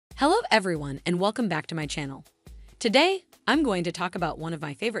Hello everyone and welcome back to my channel. Today, I'm going to talk about one of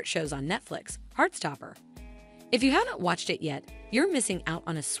my favorite shows on Netflix, Heartstopper. If you haven't watched it yet, you're missing out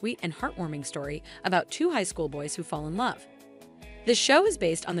on a sweet and heartwarming story about two high school boys who fall in love. The show is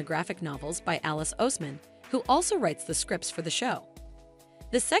based on the graphic novels by Alice Oseman, who also writes the scripts for the show.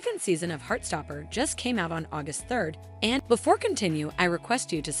 The second season of Heartstopper just came out on August 3rd, and before continue, I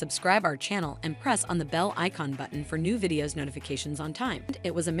request you to subscribe our channel and press on the bell icon button for new videos notifications on time.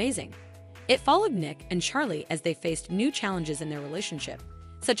 It was amazing. It followed Nick and Charlie as they faced new challenges in their relationship,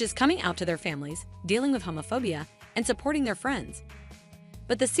 such as coming out to their families, dealing with homophobia, and supporting their friends.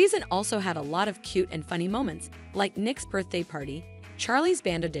 But the season also had a lot of cute and funny moments, like Nick's birthday party, Charlie's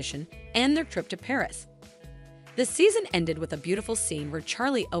band audition, and their trip to Paris. The season ended with a beautiful scene where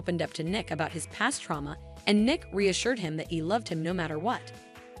Charlie opened up to Nick about his past trauma, and Nick reassured him that he loved him no matter what.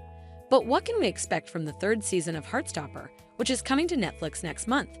 But what can we expect from the third season of Heartstopper, which is coming to Netflix next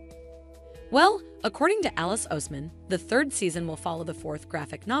month? Well, according to Alice Oseman, the third season will follow the fourth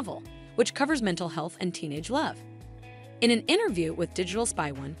graphic novel, which covers mental health and teenage love. In an interview with Digital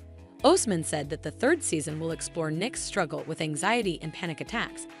Spy One, Oseman said that the third season will explore Nick's struggle with anxiety and panic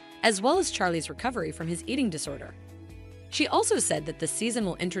attacks, as well as Charlie's recovery from his eating disorder. She also said that the season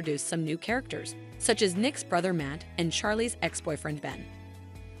will introduce some new characters, such as Nick's brother Matt and Charlie's ex-boyfriend Ben.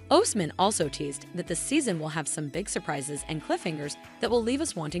 Oseman also teased that the season will have some big surprises and cliffhangers that will leave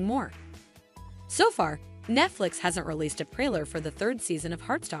us wanting more. So far, Netflix hasn't released a trailer for the third season of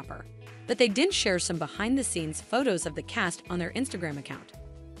Heartstopper, but they did share some behind-the-scenes photos of the cast on their Instagram account.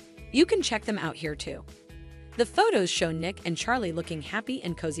 You can check them out here too. The photos show Nick and Charlie looking happy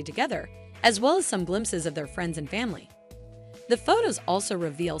and cozy together, as well as some glimpses of their friends and family. The photos also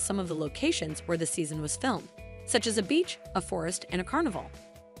reveal some of the locations where the season was filmed, such as a beach, a forest, and a carnival.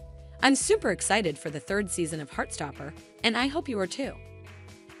 I'm super excited for the third season of Heartstopper, and I hope you are too.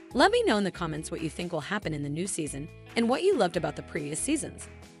 Let me know in the comments what you think will happen in the new season and what you loved about the previous seasons.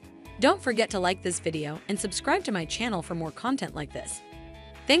 Don't forget to like this video and subscribe to my channel for more content like this.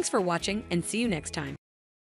 Thanks for watching and see you next time.